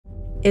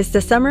It's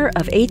the summer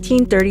of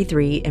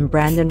 1833 in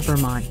Brandon,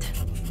 Vermont.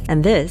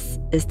 And this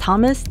is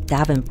Thomas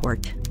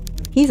Davenport.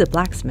 He's a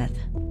blacksmith.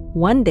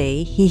 One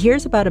day, he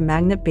hears about a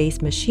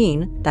magnet-based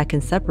machine that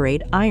can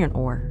separate iron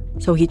ore.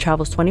 So he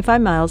travels 25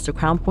 miles to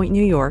Crown Point,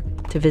 New York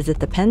to visit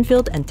the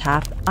Penfield and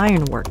Taft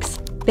Iron Works.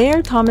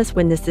 There, Thomas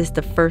witnesses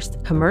the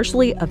first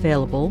commercially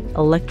available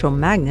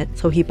electromagnet,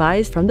 so he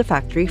buys from the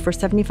factory for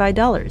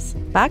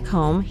 $75. Back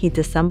home, he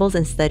disassembles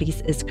and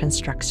studies its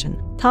construction.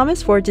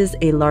 Thomas forges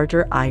a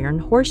larger iron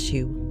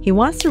horseshoe. He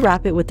wants to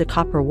wrap it with the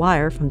copper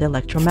wire from the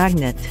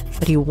electromagnet,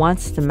 but he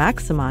wants to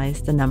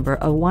maximize the number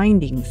of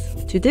windings.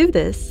 To do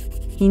this,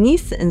 he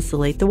needs to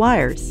insulate the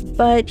wires.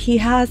 But he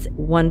has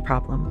one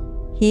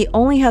problem. He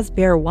only has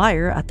bare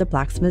wire at the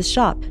blacksmith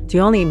shop. The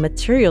only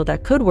material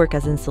that could work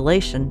as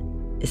insulation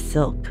is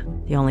silk.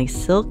 The only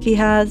silk he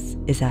has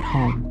is at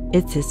home.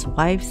 It's his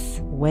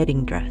wife's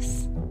wedding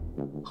dress.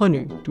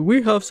 Honey, do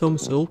we have some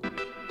silk?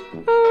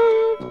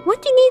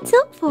 What do you need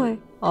silk for?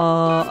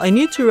 I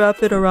need to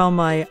wrap it around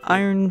my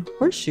iron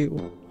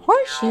horseshoe.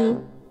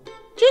 Horseshoe?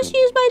 Just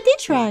use my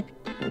dish rag.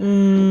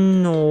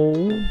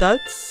 No,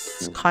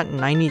 that's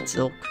cotton. I need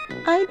silk.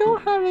 I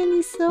don't have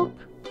any silk.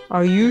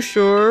 Are you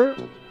sure?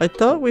 I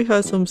thought we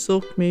had some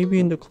silk maybe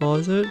in the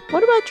closet.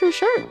 What about your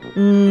shirt?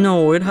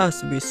 No, it has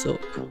to be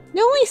silk.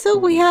 The only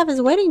silk we have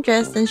is wedding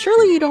dress, and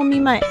surely you don't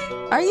mean my...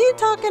 Are you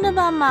talking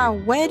about my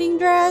wedding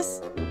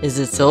dress? Is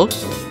it silk?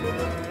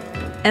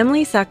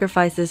 Emily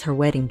sacrifices her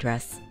wedding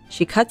dress.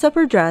 She cuts up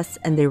her dress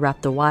and they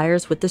wrap the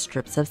wires with the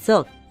strips of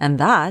silk. And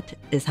that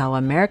is how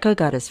America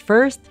got its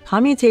first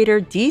commutator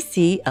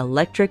DC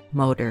electric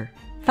motor.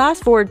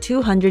 Fast forward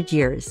 200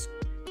 years.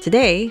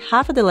 Today,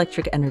 half of the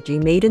electric energy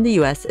made in the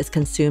US is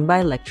consumed by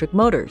electric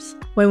motors.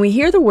 When we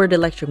hear the word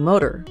electric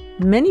motor,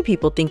 many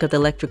people think of the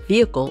electric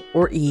vehicle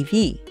or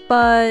EV.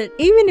 But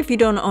even if you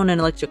don't own an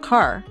electric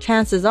car,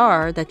 chances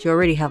are that you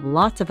already have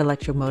lots of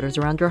electric motors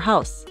around your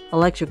house.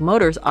 Electric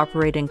motors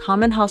operate in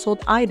common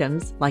household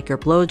items like your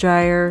blow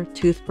dryer,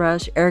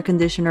 toothbrush, air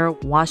conditioner,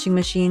 washing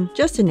machine,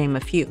 just to name a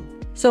few.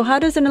 So how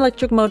does an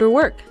electric motor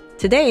work?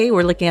 Today,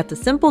 we're looking at the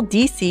simple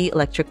DC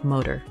electric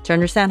motor. To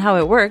understand how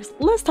it works,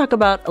 let's talk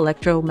about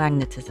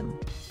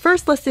electromagnetism.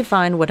 First, let's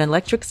define what an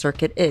electric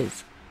circuit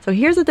is. So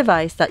here's a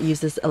device that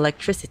uses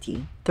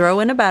electricity.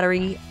 Throw in a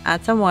battery,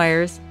 add some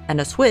wires,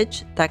 and a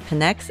switch that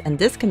connects and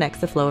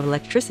disconnects the flow of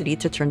electricity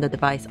to turn the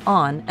device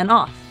on and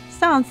off.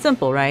 Sounds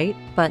simple, right?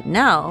 But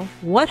now,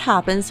 what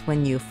happens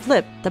when you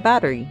flip the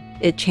battery?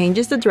 It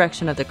changes the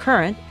direction of the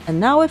current, and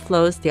now it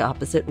flows the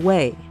opposite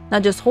way. Now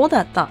just hold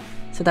that thought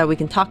so that we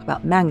can talk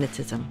about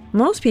magnetism.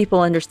 Most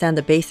people understand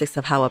the basics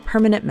of how a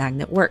permanent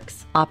magnet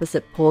works.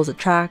 Opposite poles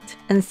attract,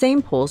 and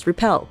same poles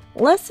repel.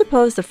 Let's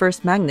suppose the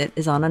first magnet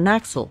is on an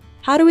axle.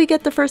 How do we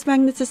get the first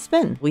magnet to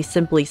spin? We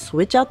simply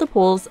switch out the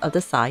poles of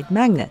the side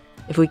magnet.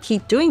 If we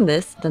keep doing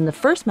this, then the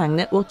first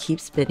magnet will keep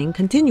spinning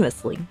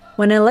continuously.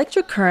 When an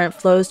electric current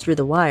flows through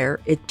the wire,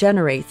 it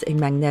generates a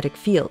magnetic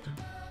field.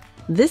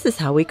 This is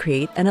how we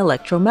create an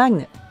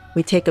electromagnet.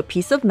 We take a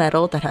piece of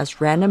metal that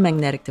has random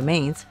magnetic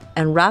domains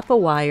and wrap a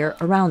wire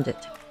around it.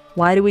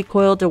 Why do we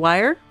coil the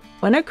wire?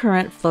 When a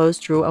current flows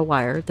through a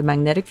wire, the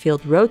magnetic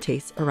field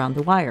rotates around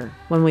the wire.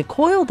 When we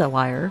coil the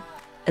wire,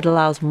 it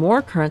allows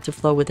more current to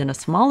flow within a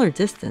smaller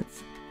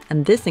distance,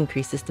 and this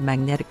increases the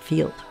magnetic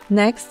field.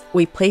 Next,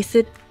 we place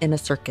it in a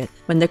circuit.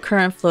 When the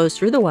current flows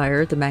through the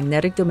wire, the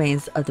magnetic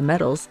domains of the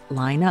metals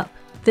line up.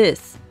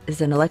 This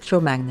is an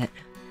electromagnet.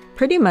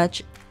 Pretty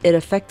much, it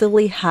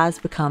effectively has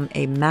become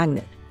a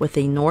magnet with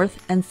a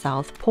north and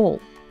south pole.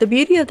 The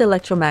beauty of the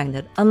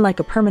electromagnet, unlike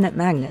a permanent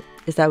magnet,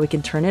 is that we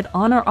can turn it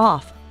on or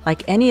off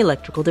like any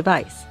electrical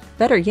device.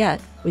 Better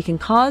yet, we can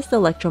cause the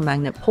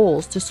electromagnet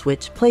poles to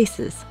switch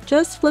places.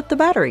 Just flip the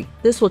battery.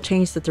 This will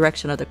change the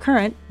direction of the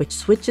current, which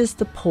switches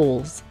the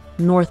poles.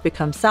 North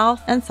becomes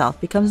south and south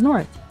becomes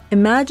north.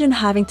 Imagine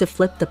having to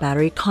flip the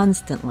battery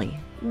constantly.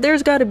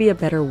 There's got to be a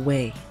better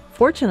way.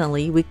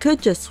 Fortunately, we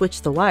could just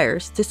switch the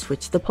wires to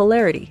switch the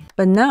polarity.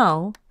 But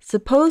now,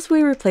 suppose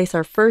we replace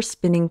our first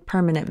spinning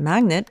permanent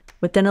magnet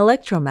with an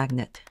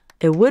electromagnet.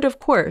 It would, of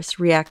course,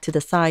 react to the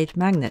side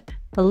magnet.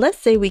 But let's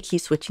say we keep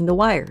switching the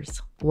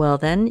wires. Well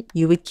then,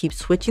 you would keep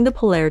switching the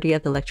polarity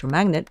of the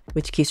electromagnet,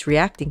 which keeps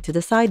reacting to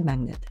the side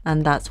magnet.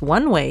 And that's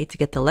one way to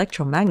get the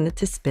electromagnet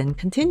to spin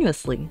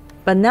continuously.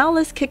 But now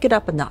let's kick it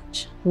up a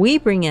notch. We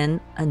bring in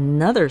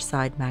another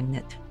side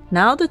magnet.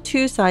 Now the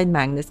two side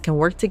magnets can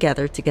work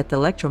together to get the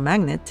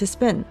electromagnet to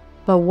spin.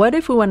 But what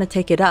if we want to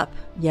take it up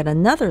yet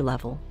another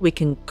level? We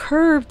can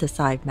curve the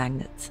side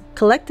magnets.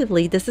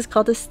 Collectively, this is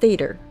called a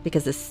stator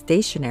because it's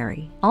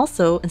stationary.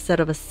 Also, instead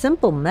of a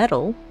simple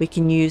metal, we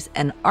can use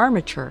an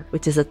armature,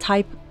 which is a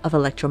type of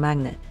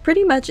electromagnet.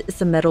 Pretty much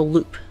it's a metal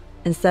loop.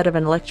 Instead of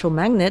an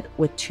electromagnet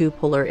with two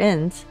polar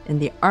ends, in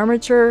the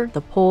armature,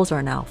 the poles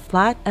are now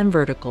flat and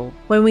vertical.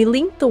 When we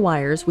link the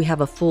wires, we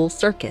have a full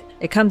circuit.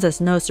 It comes as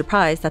no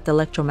surprise that the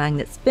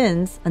electromagnet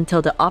spins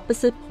until the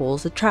opposite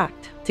poles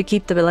attract. To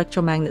keep the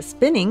electromagnet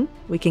spinning,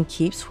 we can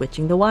keep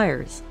switching the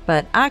wires.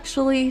 But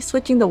actually,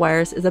 switching the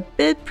wires is a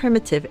bit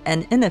primitive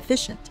and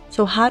inefficient.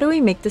 So how do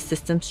we make the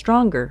system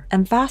stronger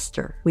and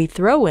faster? We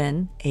throw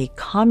in a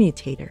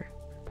commutator.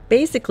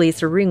 Basically,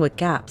 it's a ring with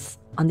gaps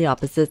on the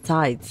opposite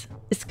sides.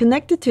 It's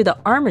connected to the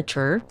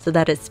armature so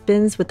that it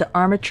spins with the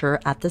armature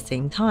at the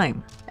same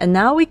time. And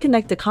now we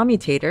connect the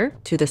commutator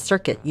to the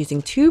circuit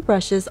using two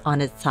brushes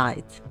on its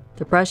sides.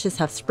 The brushes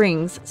have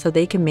springs so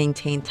they can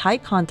maintain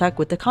tight contact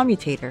with the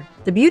commutator.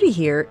 The beauty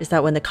here is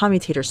that when the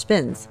commutator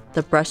spins,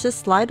 the brushes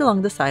slide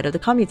along the side of the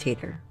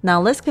commutator.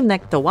 Now let's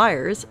connect the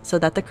wires so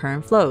that the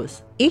current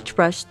flows. Each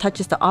brush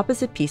touches the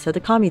opposite piece of the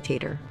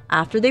commutator.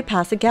 After they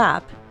pass a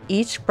gap,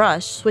 each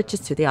brush switches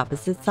to the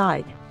opposite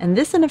side. And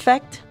this, in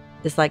effect,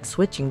 is like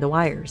switching the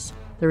wires.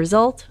 The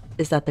result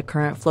is that the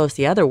current flows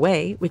the other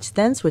way, which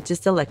then switches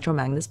the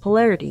electromagnet's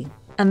polarity.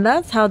 And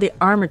that's how the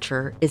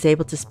armature is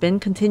able to spin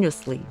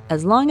continuously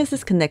as long as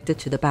it's connected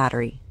to the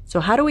battery. So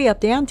how do we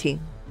up the ante?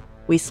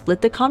 We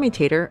split the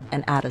commutator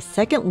and add a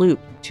second loop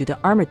to the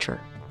armature.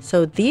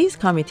 So these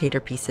commutator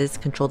pieces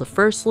control the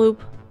first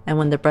loop, and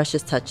when the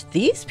brushes touch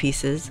these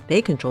pieces,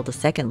 they control the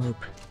second loop.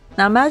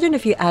 Now imagine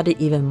if you added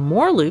even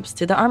more loops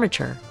to the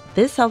armature.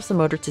 This helps the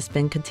motor to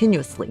spin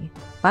continuously.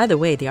 By the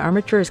way, the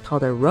armature is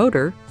called a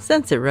rotor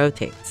since it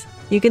rotates.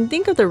 You can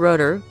think of the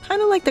rotor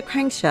kind of like the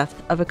crankshaft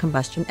of a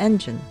combustion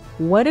engine.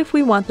 What if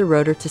we want the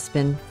rotor to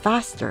spin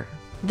faster?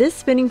 This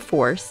spinning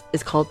force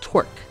is called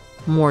torque.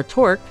 More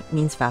torque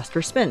means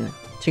faster spin.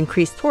 To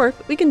increase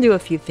torque, we can do a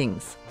few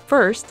things.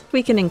 First,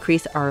 we can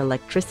increase our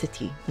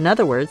electricity. In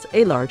other words,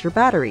 a larger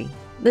battery.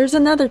 There's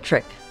another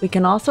trick. We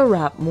can also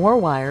wrap more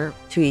wire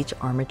to each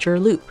armature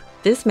loop.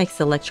 This makes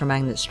the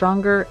electromagnet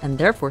stronger and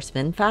therefore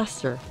spin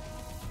faster.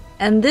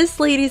 And this,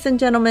 ladies and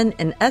gentlemen,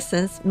 in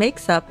essence,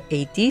 makes up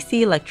a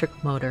DC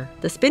electric motor.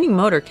 The spinning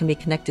motor can be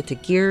connected to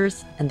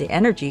gears, and the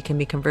energy can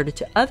be converted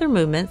to other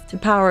movements to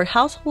power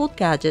household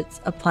gadgets,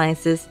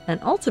 appliances,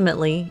 and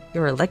ultimately,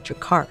 your electric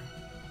car.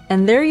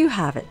 And there you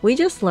have it. We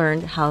just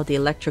learned how the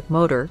electric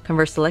motor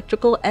converts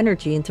electrical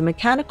energy into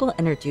mechanical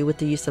energy with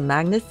the use of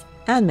magnets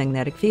and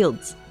magnetic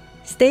fields.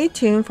 Stay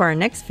tuned for our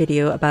next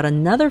video about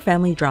another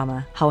family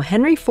drama, how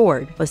Henry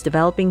Ford was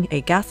developing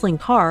a gasoline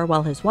car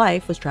while his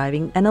wife was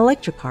driving an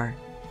electric car.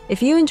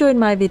 If you enjoyed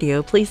my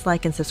video, please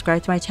like and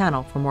subscribe to my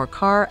channel for more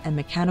car and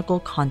mechanical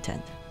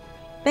content.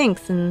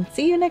 Thanks, and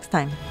see you next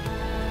time.